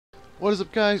What is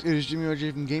up, guys? It is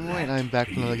GameYourWay from GameYourWay, and I'm back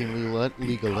from another game of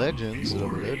League of Legends.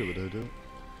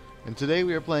 And today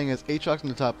we are playing as Aatrox in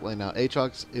the top lane. Now,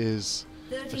 Aatrox is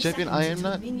a champion I am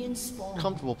not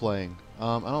comfortable playing.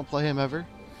 I don't play him ever,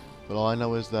 but all I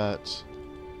know is that...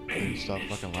 Stop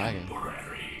fucking lagging.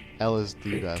 L is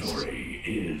the best.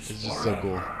 It's just so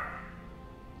cool.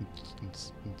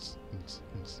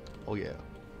 Oh yeah.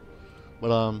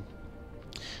 But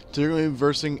today we're going to be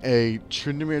versing a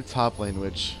Tryndamere top lane,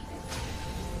 which...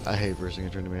 I hate versing a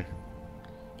Tryndamere.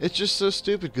 It's just so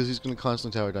stupid because he's going to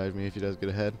constantly tower dive me if he does get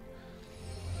ahead.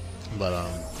 But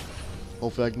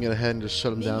hopefully I can get ahead and just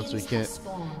shut him down so he can't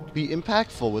be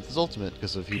impactful with his ultimate,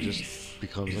 because if he just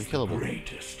becomes unkillable.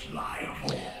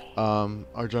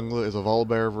 Our jungler is a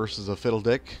Volibear versus a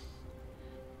Fiddledick.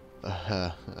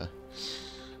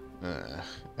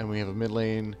 And we have a mid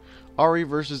lane Ari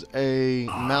versus a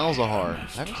Malzahar. I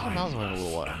haven't seen Malzahar in a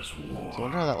little while, so I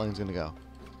wonder how that lane's going to go.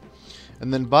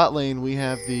 And then bot lane, we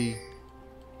have the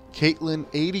Caitlyn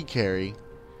AD carry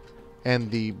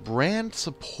and the Brand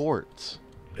support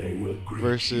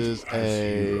versus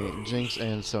a Jinx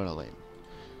and Sona lane.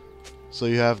 So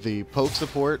you have the poke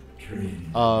support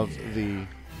of the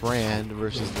Brand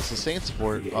versus the sustain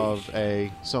support of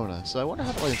a Sona. So I wonder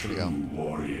how the lane's gonna go.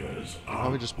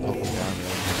 Probably just poke him down here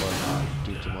before I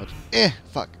do too much.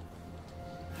 Fuck.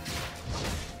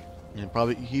 And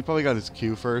he probably got his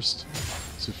Q first.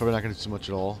 So he's probably not going to do too much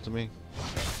at all to me.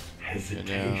 And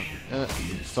now,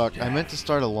 fuck, I meant to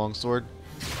start a longsword.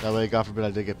 That way, God forbid, I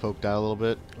did get poked out a little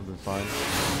bit. Would have been fine.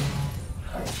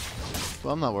 But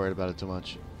I'm not worried about it too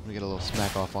much. Let me get a little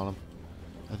smack off on him.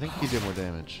 I think he did more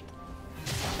damage.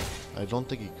 I don't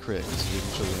think he crit, so he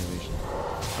didn't show the animation.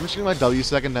 I'm just getting my W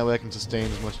second, that way I can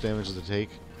sustain as much damage as I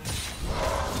take.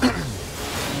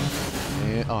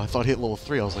 And, oh, I thought he hit level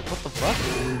 3. I was like, what the fuck?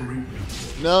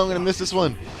 No, I'm going to miss this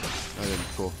one. I didn't.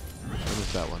 Cool. I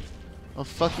missed that one. Oh,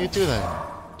 fuck you too then.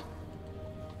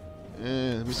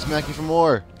 Let me smack you for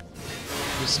more.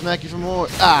 Let me smack you for more.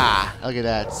 Ah! Look at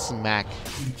that. Smack.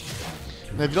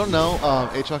 Now, if you don't know,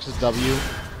 Aatrox's W,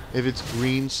 if it's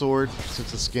green sword, since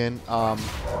the skin,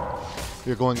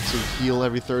 you're going to heal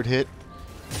every third hit.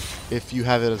 If you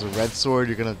have it as a red sword,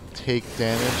 you're going to take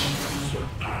damage,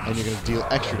 and you're going to deal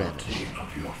extra damage.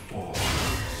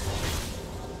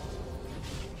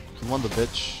 Come on, the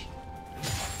bitch.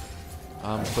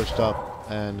 I'm pushed up,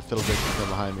 and Fiddledick can come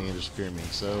behind me and just fear me.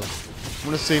 So I'm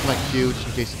gonna save my Q just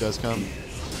in case he does come,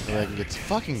 so I can get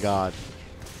fucking God.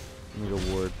 Let me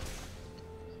go ward.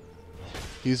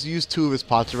 He's used 2 of his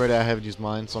pots already. I haven't used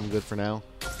mine, so I'm good for now.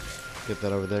 Get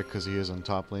that over there because he is on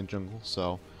top lane jungle.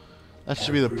 So that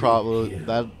should be the problem.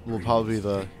 That will probably be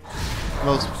the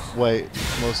most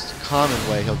common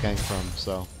way he'll gank from.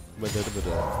 So can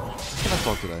I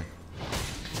talk today?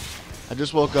 I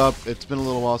just woke up. It's been a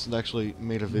little while since I actually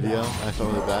made a video. I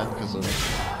felt really bad because of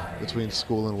between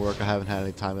school and work, I haven't had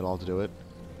any time at all to do it.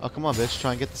 Oh, come on, bitch.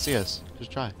 Try and get the CS.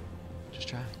 Just try. Just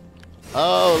try.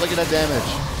 Oh, look at that damage.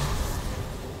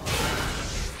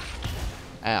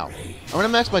 Ow. I'm going to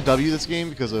max my W this game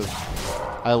because of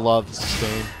I love the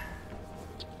sustain.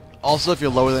 Also, if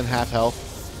you're lower than half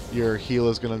health, your heal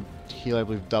is going to heal, I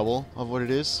believe, double of what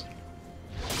it is.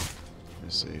 Let me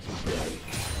see if you can...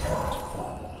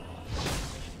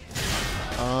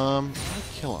 I'm gonna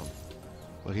kill him.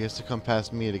 But he has to come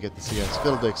past me to get the CS.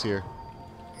 Fiddledick's here.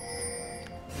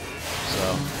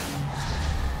 So.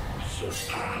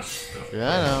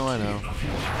 Yeah, I know.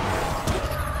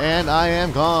 And I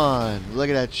am gone.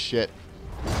 Look at that shit.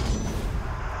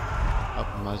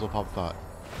 Oh, might as well pop a pot.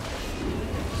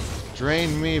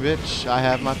 Drain me, bitch. I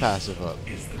have my passive up.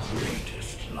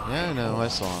 Yeah, I know. I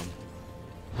saw him.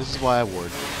 This is why I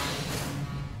ward.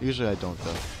 Usually I don't,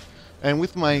 though. And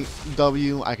with my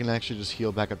W, I can actually just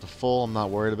heal back up to full. I'm not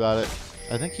worried about it.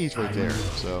 I think he's right there,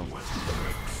 so...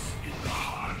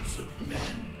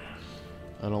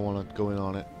 I don't want to go in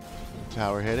on it.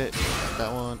 Tower hit it.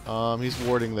 That one. He's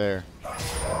warding there.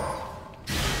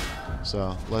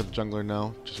 So, let the jungler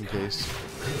know, just in case.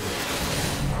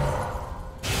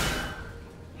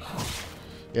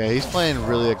 Yeah, he's playing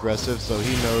really aggressive, so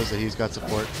he knows that he's got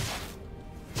support.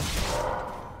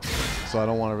 So I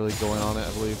don't want to really go in on it,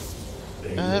 I believe.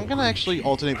 I'm going to actually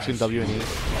alternate between W and E,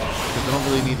 because I don't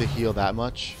really need to heal that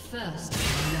much.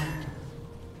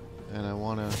 And I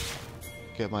want to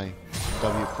get my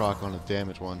W proc on a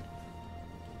damage one.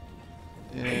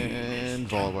 And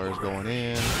Volibear is going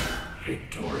in.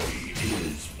 Victory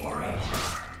is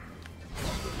forever.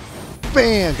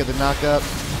 Bam! Get the knock up.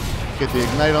 Get the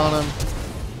ignite on him.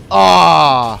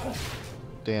 Ah!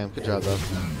 Damn, good job though.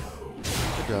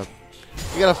 Good job.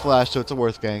 You got a flash, so it's a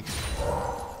worth gank.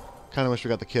 Kind of wish we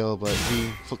got the kill, but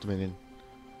he flipped a minion.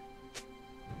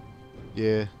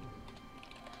 Yeah.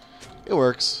 It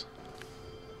works.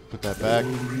 Put that back.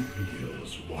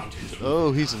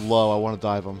 Oh, he's low. I want to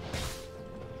dive him.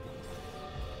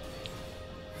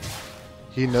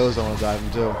 He knows I want to dive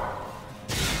him too.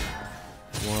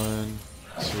 1,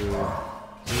 2,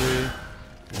 3.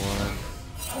 1,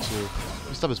 2. Let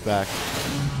me stop his back.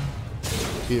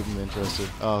 Keep him interested.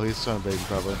 Oh, he's trying to bait me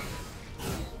probably.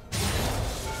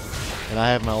 And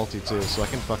I have my ulti too, so I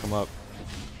can fuck him up.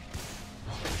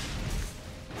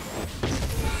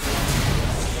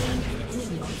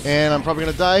 And I'm probably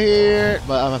gonna die here,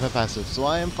 but I'm at passive, so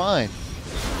I am fine.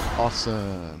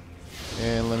 Awesome.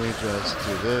 And let me just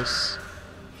do this.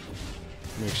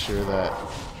 Make sure that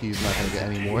he's not gonna get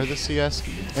any more of the CS.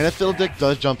 And if Fiddle Dick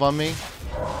does jump on me,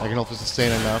 I can hopefully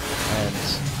sustain enough and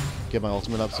get my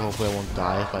ultimate up, so hopefully I won't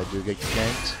die if I do get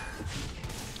ganked.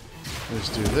 Let's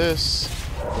do this.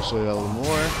 Push away a little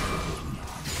more.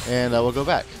 And I will go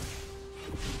back.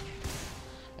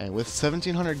 And with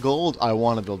 1700 gold, I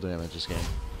want to build damage this game.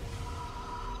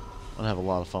 I'm gonna have a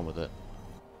lot of fun with it.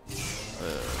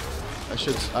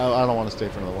 I don't want to stay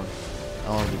for another one. I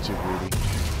don't want to be too greedy.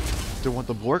 Do I want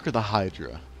the Bork or the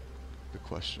Hydra? The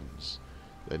questions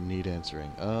that need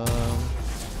answering. I'll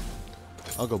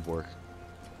go Bork.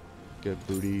 Get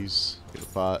booties, get a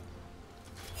pot,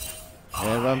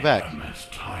 and I'm back.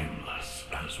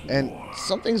 And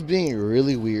something's being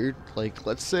really weird. Like,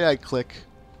 let's say I click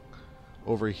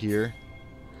over here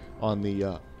on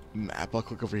the map. I'll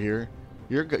click over here.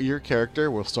 Your character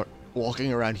will start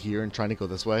walking around here and trying to go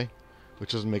this way,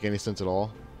 which doesn't make any sense at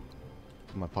all.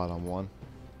 Put my pot on 1.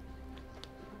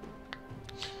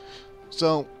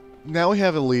 So now we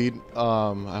have a lead.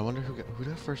 I wonder who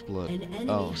got first blood.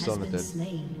 Oh, Sona did.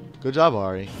 Good job,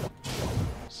 Ari.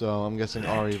 So I'm guessing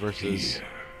Ari versus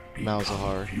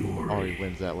Malzahar. Ari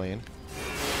wins that lane.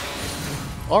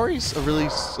 Ari's a really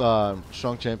strong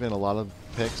champion in a lot of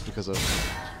picks because of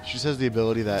she has the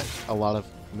ability that a lot of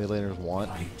mid laners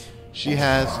want. She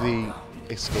has the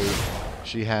escape.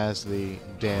 She has the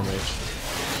damage.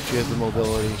 She has the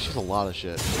mobility. She has a lot of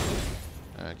shit.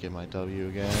 Alright, get my W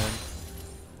again.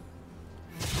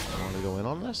 Want to go in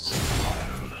on this?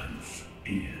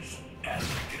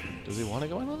 Does he want to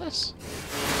go in on this?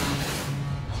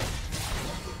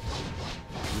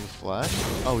 Do the flash?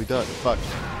 Oh, he does. Fuck.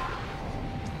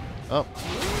 Oh.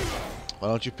 Why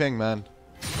don't you ping, man?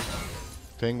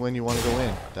 Ping when you want to go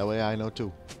in. That way I know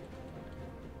too.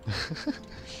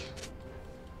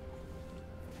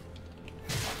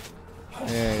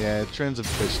 Yeah, Trin's a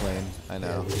bitch lane. I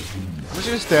know. I'm just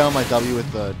gonna stay on my W with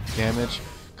the damage,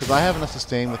 because I have enough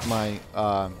sustain with my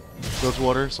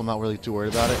Bilgewater, so I'm not really too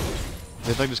worried about it.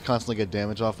 If I can just constantly get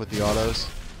damage off with the autos,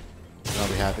 then I'll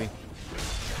be happy.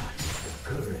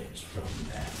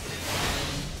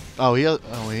 Oh, he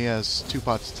has 2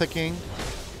 pots ticking.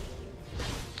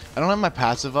 I don't have my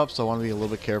passive up, so I want to be a little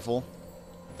bit careful.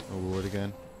 Oh, Lord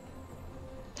again.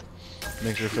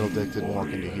 Make sure Fiddle Dick didn't walk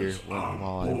into here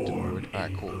while I did Lord.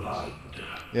 Alright, cool. Yeah,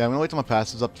 I'm going to wait till my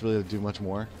passive's up to really do much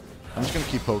more. I'm just going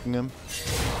to keep poking him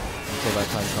until that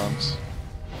time comes.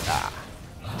 Ah.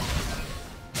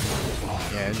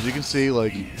 Yeah, as you can see,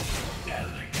 like,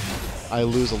 I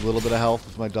lose a little bit of health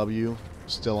with my W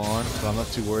still on, but I'm not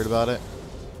too worried about it.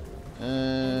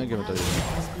 Give him a W.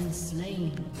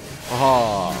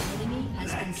 Aha!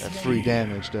 That free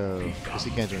damage, though. Because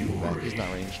he can't do anything back. He's not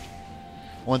ranged.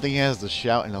 One thing he has is the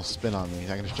shout, and he'll spin on me.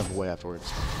 I can just jump away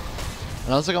afterwards.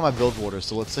 And I also got my Bilgewater,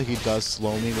 so let's say he does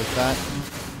slow me with that.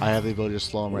 I have the ability to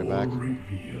slow him right back.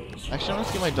 Actually, I'm going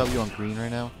to get my W on green right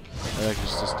now. Maybe I can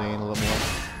just sustain a little more.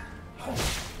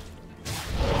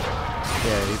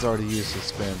 Yeah, he's already used his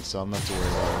spin, so I'm not too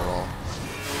worried about it at all.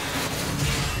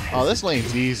 Oh, this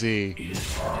lane's easy.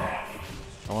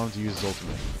 I want him to use his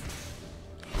ultimate.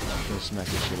 I'm going to smack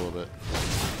this shit a little bit.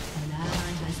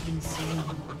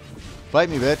 Fight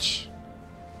me, bitch.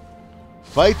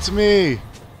 Fight me!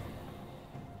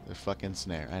 The fucking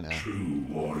snare, I know.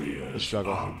 The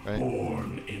struggle, right?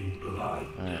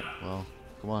 Alright, well,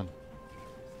 come on.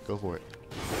 Go for it.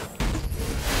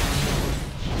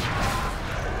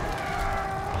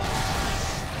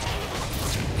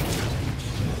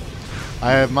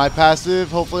 I have my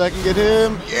passive. Hopefully I can get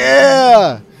him.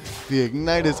 Yeah! The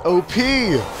Ignite is OP!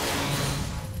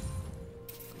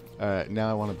 Alright, now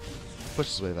I want to push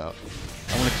this wave out.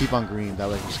 I want to keep on green. That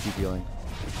way I can just keep healing.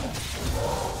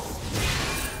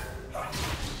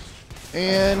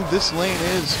 And this lane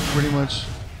is pretty much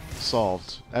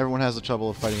solved. Everyone has the trouble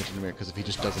of fighting into the mirror because if he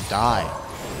just doesn't die.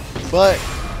 But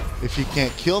if he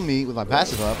can't kill me with my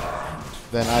passive up,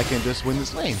 then I can just win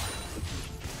this lane.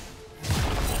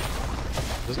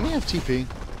 Doesn't he have TP?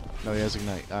 No, he has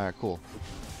Ignite. Alright, cool.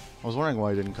 I was wondering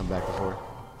why he didn't come back before.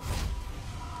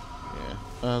 Yeah.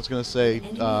 I was gonna say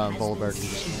Polar Bear can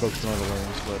just focus on other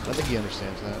lanes, but I think he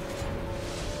understands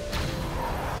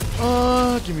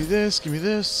that. Give me this, give me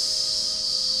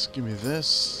this, give me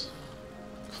this.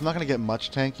 I'm not gonna get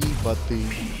much tanky, but the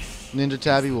Ninja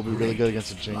Tabby will be really good against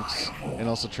the Jinx and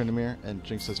also Tryndamere, and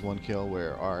Jinx has 1 kill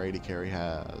where our AD carry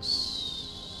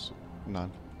has none.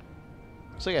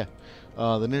 So yeah,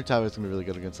 the Ninja Tabby is gonna be really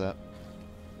good against that.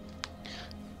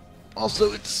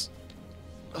 Also, it's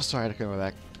sorry, I had to cut my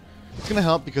back. It's gonna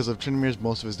help because of Tryndamere's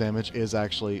most of his damage is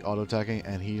actually auto attacking,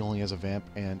 and he only has a Vamp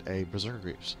and a Berserker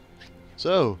Greaves.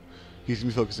 So he's gonna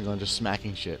be focusing on just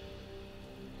smacking shit.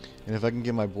 And if I can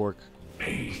get my Bork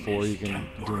before you can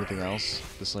do anything else,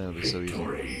 this lane will be so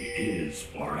easy.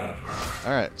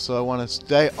 Alright, so I want to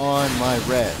stay on my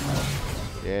red.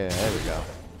 Yeah, there we go.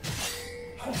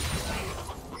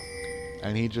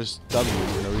 And he just W'd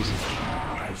for no reason.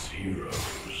 As heroes.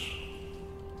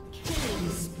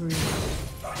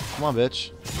 Come on,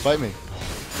 bitch. Fight me.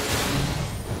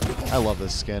 I love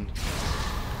this skin.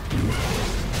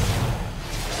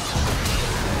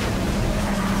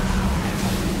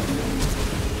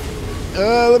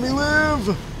 Let me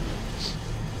live!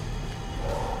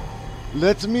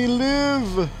 Let me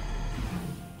live!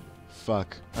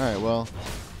 Fuck. Alright, well.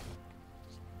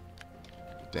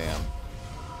 Damn.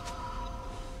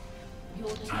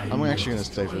 I'm actually gonna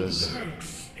stay for this.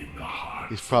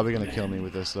 He's probably gonna kill me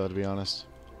with this, though, to be honest.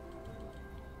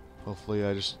 Hopefully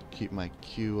I just keep my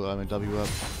Q, my W up,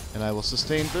 and I will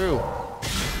sustain through.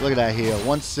 Look at that heal,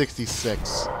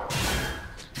 166.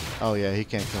 Oh yeah, he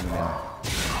can't kill me now.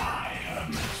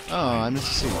 Oh, I missed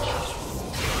a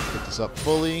siege. Get this up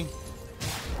fully.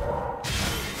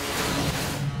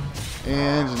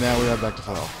 And now we are back to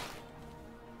full health.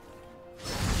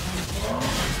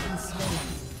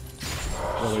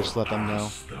 Well, we just let them know.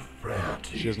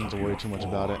 She doesn't have to worry too much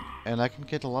about it. And I can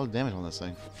get a lot of damage on this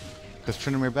thing. Because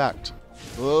Tryndamere backed.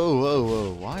 Whoa, whoa,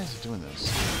 whoa. Why is he doing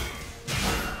this?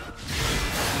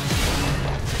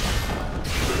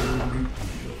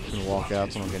 Just gonna walk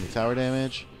out so I don't get any tower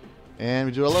damage. And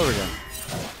we do it all over again.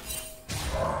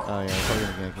 Oh yeah, they're probably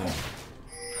gonna gank me.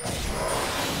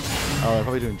 Oh, they're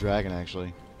probably doing dragon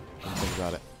actually. Didn't think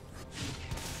about it.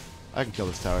 I can kill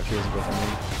this tower if he doesn't go for me.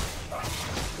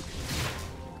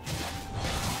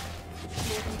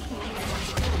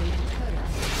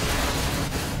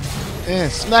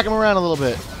 Smack him around a little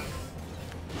bit.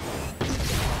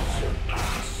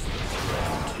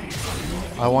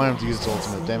 I want him to use his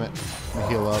ultimate, damn it. Let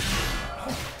me heal up.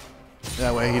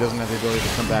 That way he doesn't have the ability to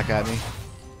come back at me.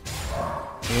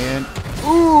 And,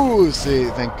 ooh, see,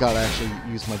 thank God I actually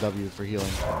used my W for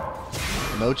healing.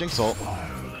 No Jinx ult.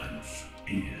 Violence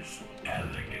is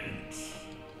elegance.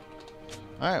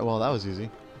 Alright, well that was easy.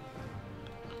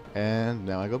 And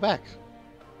now I go back.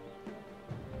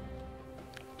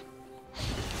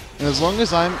 And as long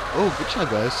as I'm... Oh, good job,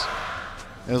 guys.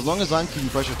 And as long as I'm keeping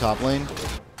pressure top lane,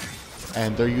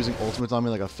 and they're using ultimates on me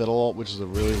like a Fiddle ult, which is a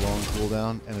really long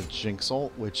cooldown, and a Jinx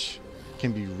ult, which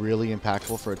can be really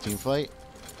impactful for a team fight,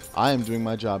 I am doing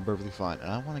my job perfectly fine.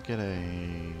 And I want to get a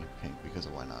pink, because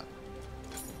of why not.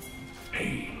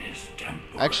 Pain is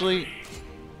temporary. Actually,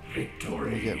 Victory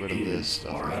let me get rid of this is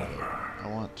stuff. forever. I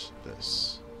want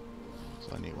this.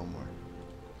 So I need one more.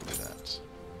 Look at that.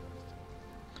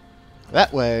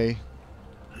 That way,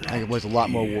 I can place a lot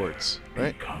more wards,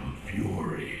 right? Become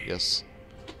fury. Yes.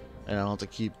 And I don't have to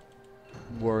keep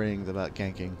worrying about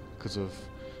ganking, because of,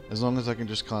 as long as I can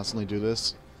just constantly do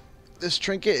this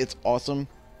trinket, it's awesome.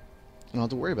 I don't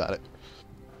have to worry about it.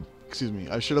 Excuse me.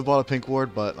 I should have bought a pink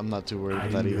ward, but I'm not too worried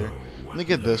about that either. Let me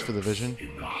get this for the vision.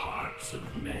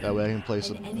 That way I can place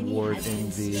a ward in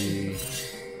the...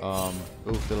 ooh,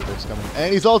 Fiddledick's coming.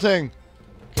 And he's ulting!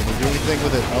 Can he do anything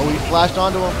with it? Oh, he flashed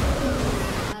onto him!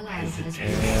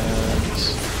 And...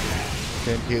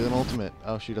 Can Caitlyn ultimate?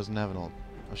 Oh, she doesn't have an ult.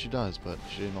 Oh, she does, but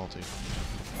she didn't ulti.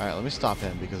 Alright, let me stop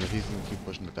him, because if he's going to keep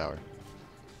pushing the tower.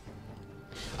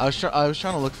 I was trying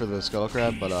to look for the Scuttle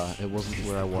Crab, but it wasn't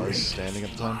where I was standing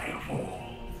at the time.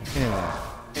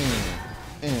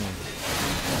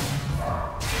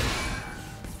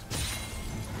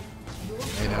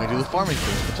 And now we do the farming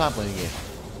thing, the top lane game,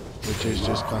 which is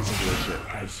just constantly doing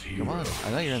shit. Come on, I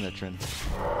know you're in there, Trin.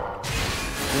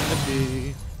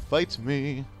 Trinity, fight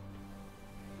me.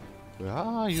 Where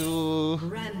are you?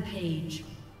 Rampage.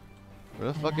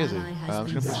 Where the fuck is he? I'm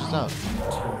just gonna push this out.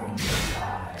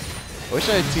 I wish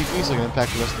I had TP so I can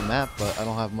impact the rest of the map, but I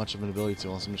don't have much of an ability to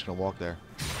unless I'm just gonna walk there.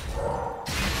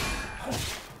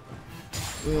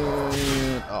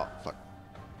 And, oh, fuck.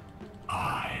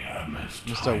 I am a I'm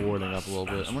gonna start warding up a little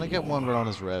bit. I'm gonna get one right on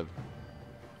his rev.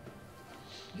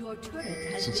 Your turret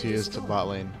has Since been he is to destroyed. bot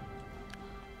lane.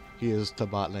 He is to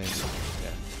bot lane.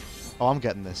 Yeah. Oh, I'm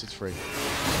getting this. It's free.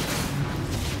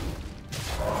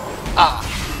 Ah!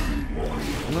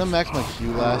 I'm gonna max my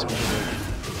Q last because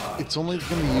like, it's only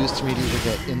gonna be used to me to either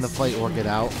get in the fight or get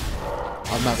out.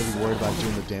 I'm not really worried about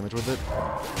doing the damage with it.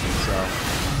 So,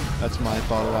 that's my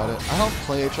thought about it. I don't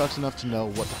play Aatrox enough to know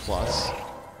what to plus.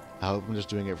 I hope I'm just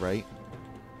doing it right.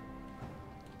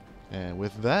 And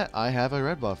with that, I have a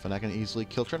red buff, and I can easily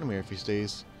kill Tryndamere if he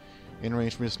stays in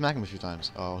range for me to smack him a few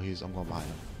times. Oh, I'm going behind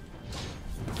him.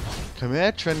 Come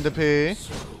here, Tryndamere.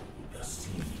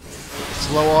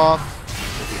 Slow off.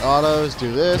 Get the autos.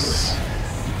 Do this.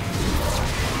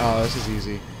 Oh, this is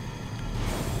easy.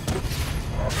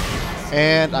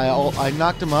 And I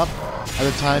knocked him up at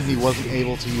a time he wasn't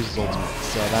able to use his ultimate.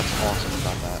 So that's awesome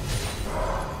about that.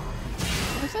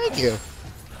 Oh, thank you.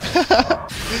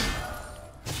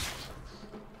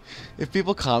 If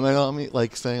people comment on me,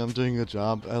 like saying I'm doing a good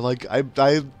job, I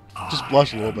just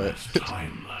blush a little bit.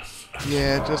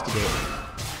 Yeah, just a bit.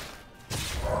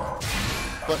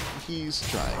 But he's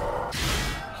trying.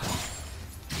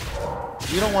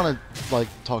 You don't want to like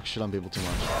talk shit on people too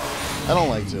much. I don't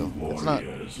like to. It's not.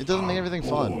 It doesn't make everything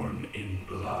fun.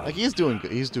 Like he's doing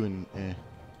good. He's doing.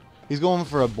 He's going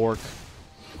for a Bork.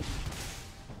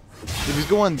 If he's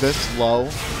going this low,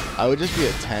 I would just be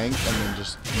a tank and then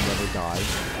just never die.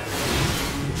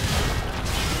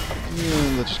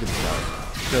 Let's just get this out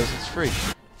because it's free.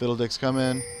 Fiddledicks come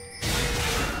in.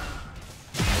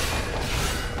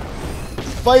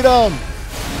 Fight him!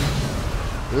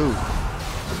 Ooh.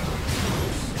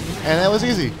 And that was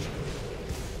easy.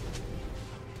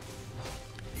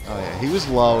 Oh yeah, he was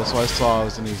low, so I saw it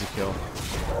was an easy kill.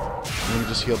 Let me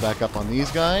just heal back up on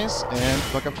these guys and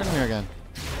fuck up Tryndamere again.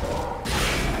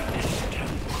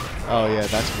 Oh yeah,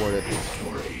 that's warded.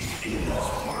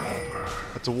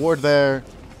 That's a ward there.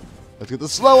 Let's get the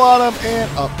slow on him and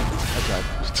up. I tried.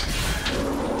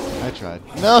 I tried.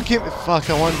 No, keep it. Fuck,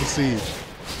 I wanted the siege.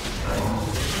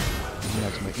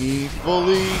 That's my E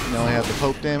fully. Now I have the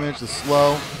poke damage, the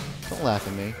slow. Don't laugh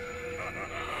at me.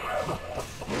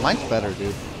 Mine's better,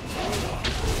 dude.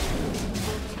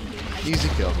 Easy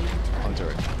kill on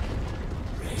turret.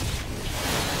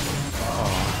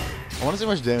 Oh. I want to see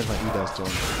how much damage my E does to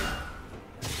him.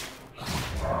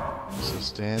 So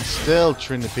stand still,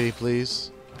 Tryndamere,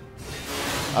 please.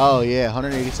 Oh yeah,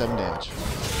 187 damage.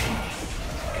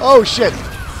 Oh shit!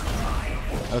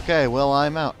 Okay, well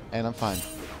I'm out, and I'm fine.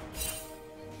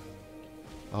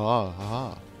 Oh,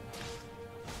 haha.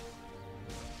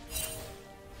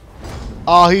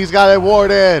 Oh, he's got it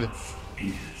warded!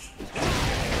 Easy.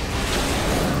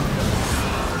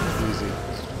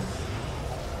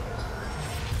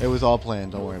 It was all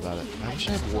planned, don't worry about it. I wish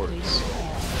I had wards.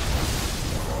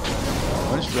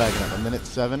 When is Dragon up? A minute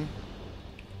 7?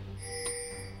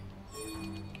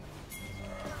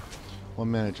 1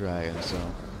 minute Dragon, so.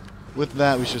 With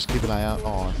that, we should just keep an eye out.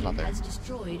 Oh, it's not there. Has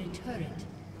destroyed a turret.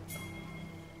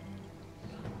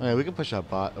 Okay, we can push out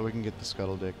bot, or we can get the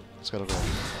Scuttle Dick. Scuttle Dick.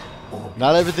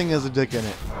 Not everything has a dick in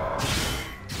it.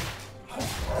 Get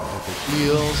the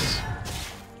heals.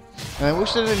 And I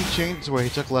wish they didn't change to where he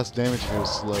took less damage if he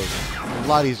was slowed. A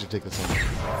lot easier to take this in.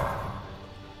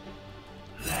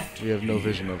 We have no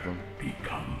vision of them.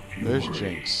 There's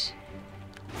Jinx.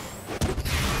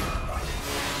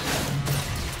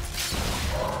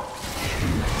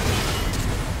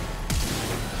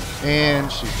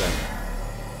 And she's dead.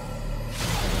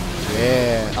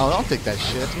 Yeah. Oh, don't take that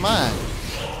shit. It's mine.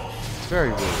 It's very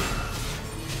rude.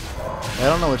 I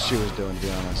don't know what she was doing, to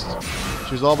be honest.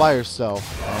 She was all by herself,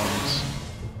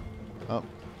 and... Oh,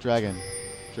 dragon.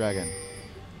 Dragon.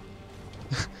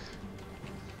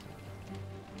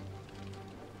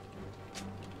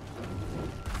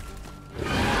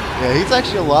 Yeah, he's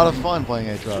actually a lot of fun playing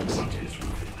Aatrox.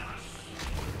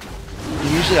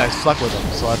 Usually I suck with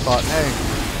him, so I thought, hey,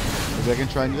 maybe I can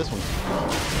try and do this one.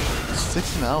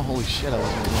 6 now? Holy shit, I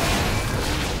wasn't even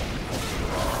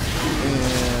and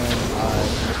I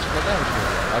just took my damage.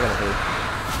 I gotta hurt.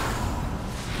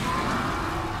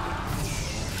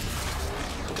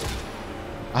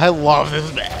 I love this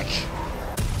back.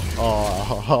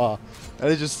 Oh, that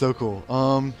is just so cool. Do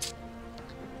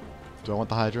I want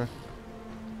the Hydra? Do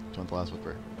I want the Last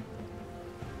Whipper?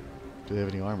 Do they have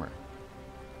any armor?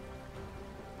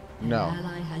 No. An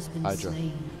ally has been Hydra.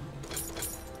 slain.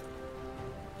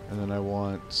 And then I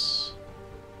want...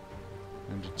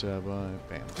 Bam.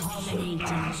 Dominating.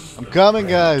 I'm coming,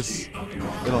 guys! They don't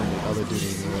need... Oh, they do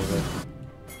need me over there.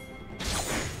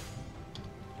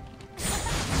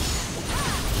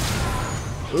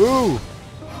 Ooh!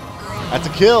 That's a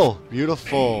kill!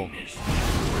 Beautiful.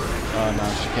 Oh no,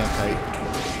 she can't kite.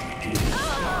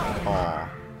 Aw.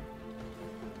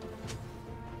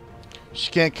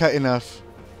 She can't kite enough.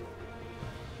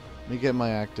 Let me get my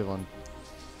active on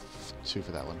 2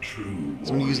 for that one.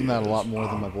 So I'm using that a lot more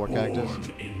than my Bork active.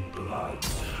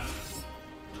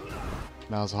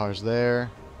 Malzahar's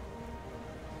there.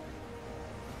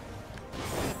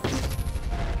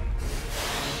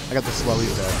 I got the slow,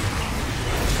 he's dead.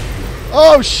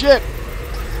 Oh shit!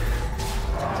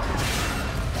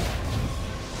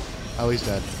 Oh, he's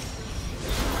dead.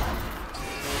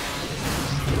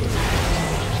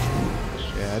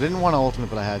 Yeah, I didn't want to ultimate,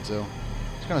 but I had to.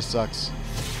 Which kind of sucks.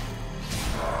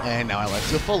 And now I let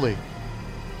go fully.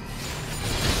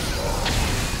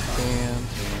 Bam,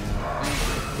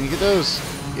 bam. Can you get those?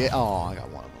 Yeah. Oh, I got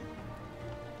one of them.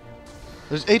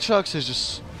 There's Aatrox is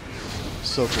just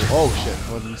so cool. Oh shit!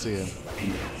 I didn't see him.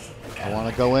 I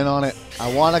want to go in on it.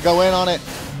 I want to go in on it.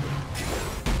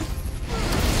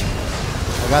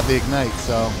 I got the ignite,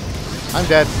 so I'm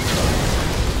dead.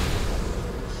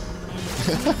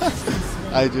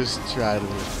 I just tried a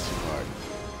little too hard.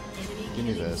 Give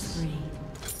me this.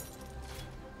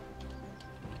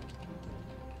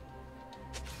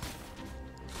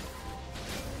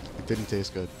 It didn't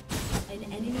taste good.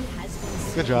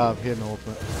 Good job. He had an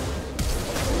ultimate.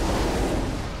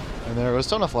 And there was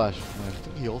Sona Flash. I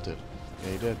think he ulted.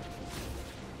 Yeah, he did.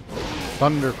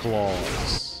 Thunder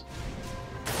Claws.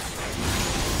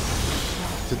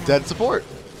 It's a dead support.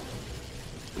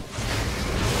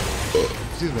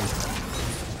 Excuse me.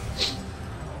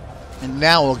 And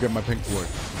now I'll get my pink ward.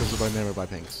 Because if I never buy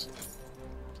pinks.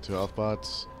 2 health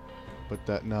bots. Put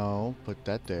that, no. Put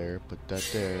that there. Put that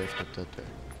there. Put that there.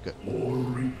 Good.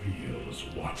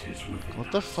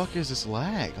 What the fuck is this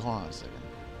lag? Hold on a second.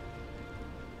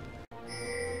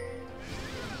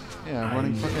 Yeah, I'm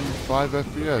running fucking 5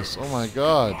 FPS. Oh my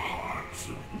god.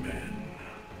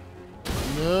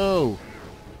 No.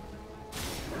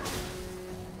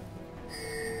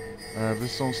 Alright, if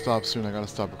this don't stop soon, I gotta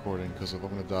stop recording, because if I'm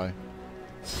gonna die.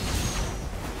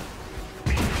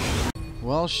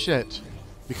 Well, shit.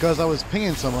 Because I was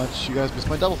pinging so much, you guys missed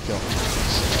my double kill.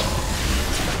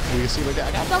 So you see, like,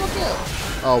 I got double kill!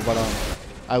 Oh, but,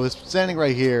 I was standing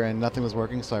right here, and nothing was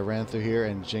working, so I ran through here,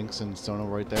 and Jinx and Sona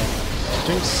were right there.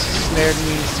 Jinx snared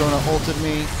me, Sona ulted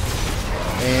me,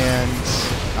 and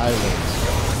I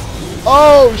lived.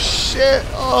 Oh, shit!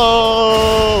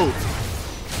 Oh!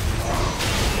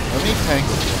 Let me tank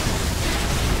it.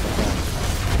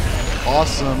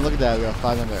 Awesome, look at that, we got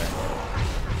 5 in there.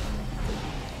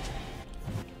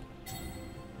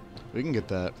 We can get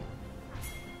that.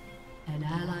 An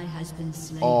ally has been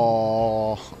slain.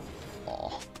 Oh.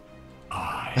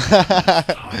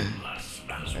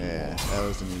 Yeah, that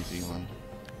was an easy one.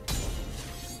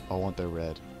 I want the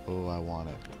red. Oh, I want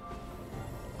it.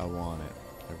 I want it.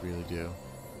 I really do.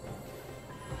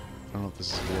 I don't know if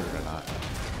this is weird or not.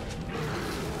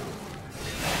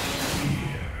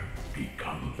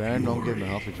 Baron, don't give him a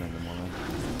healthy drink anymore, man.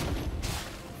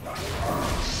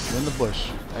 In the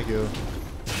bush. Thank you.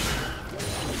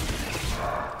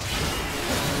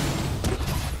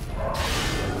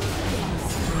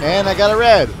 And I got a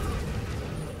red!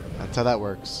 That's how that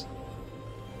works.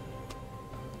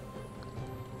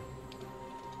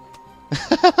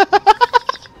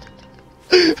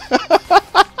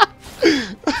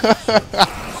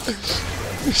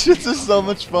 This shit's just so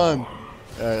much fun.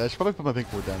 Alright, I should probably put my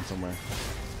pink board down somewhere.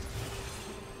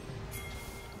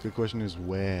 Good question is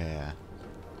where?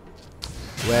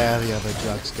 Where are the other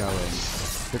drugs going?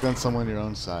 Pick on someone your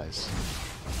own size.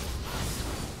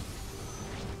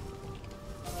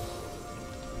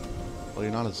 Well,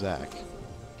 you're not a Zac.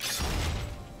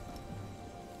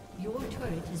 Your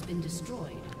turret has been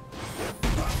destroyed.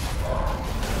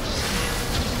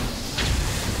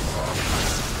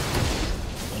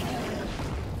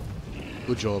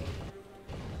 Good job.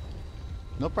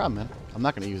 No problem, man. I'm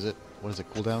not gonna use it. What is it?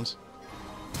 Cooldowns?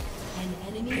 An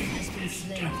enemy has been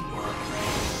slain.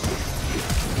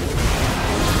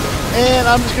 And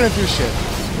I'm just gonna do shit.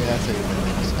 Yeah, that's it.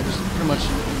 I just pretty much.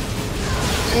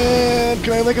 And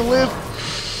can I make him live?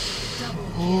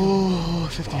 Oh,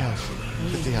 50 health.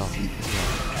 50 health. 50 health.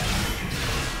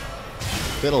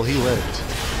 Fiddle, he lived.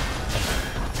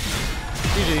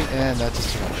 GG, and that's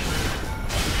his turn.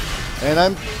 And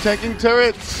I'm tanking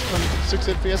turrets. I'm 6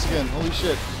 FPS again. Holy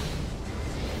shit.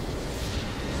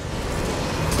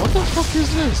 What the fuck is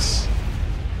this?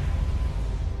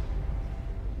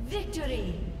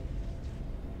 Victory!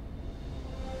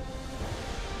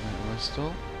 Am I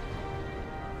still?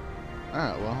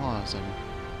 Alright, well, hold on a second.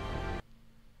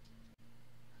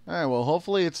 Alright, well,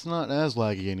 hopefully it's not as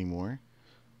laggy anymore.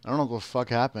 I don't know what the fuck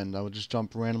happened. I would just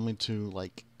jump randomly to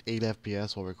like 8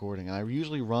 FPS while recording. And I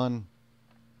usually run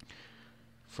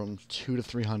from 2 to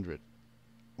 300.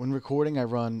 When recording, I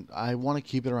want to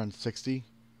keep it around 60.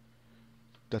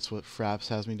 That's what Fraps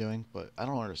has me doing, but I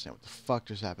don't understand what the fuck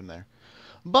just happened there.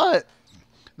 But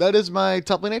that is my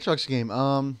top lane Aatrox game.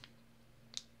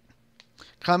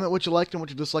 Comment what you liked and what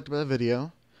you disliked about the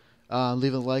video.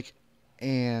 Leave a like,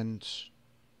 and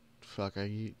fuck,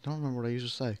 I don't remember what I used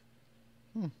to say.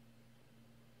 I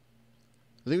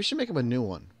think we should make him a new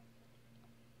one.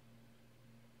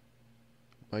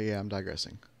 But yeah, I'm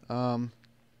digressing.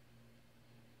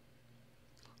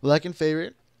 Like and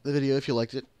favorite the video if you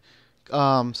liked it.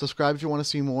 Subscribe if you want to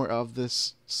see more of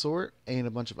this sort and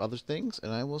a bunch of other things,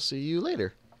 and I will see you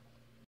later.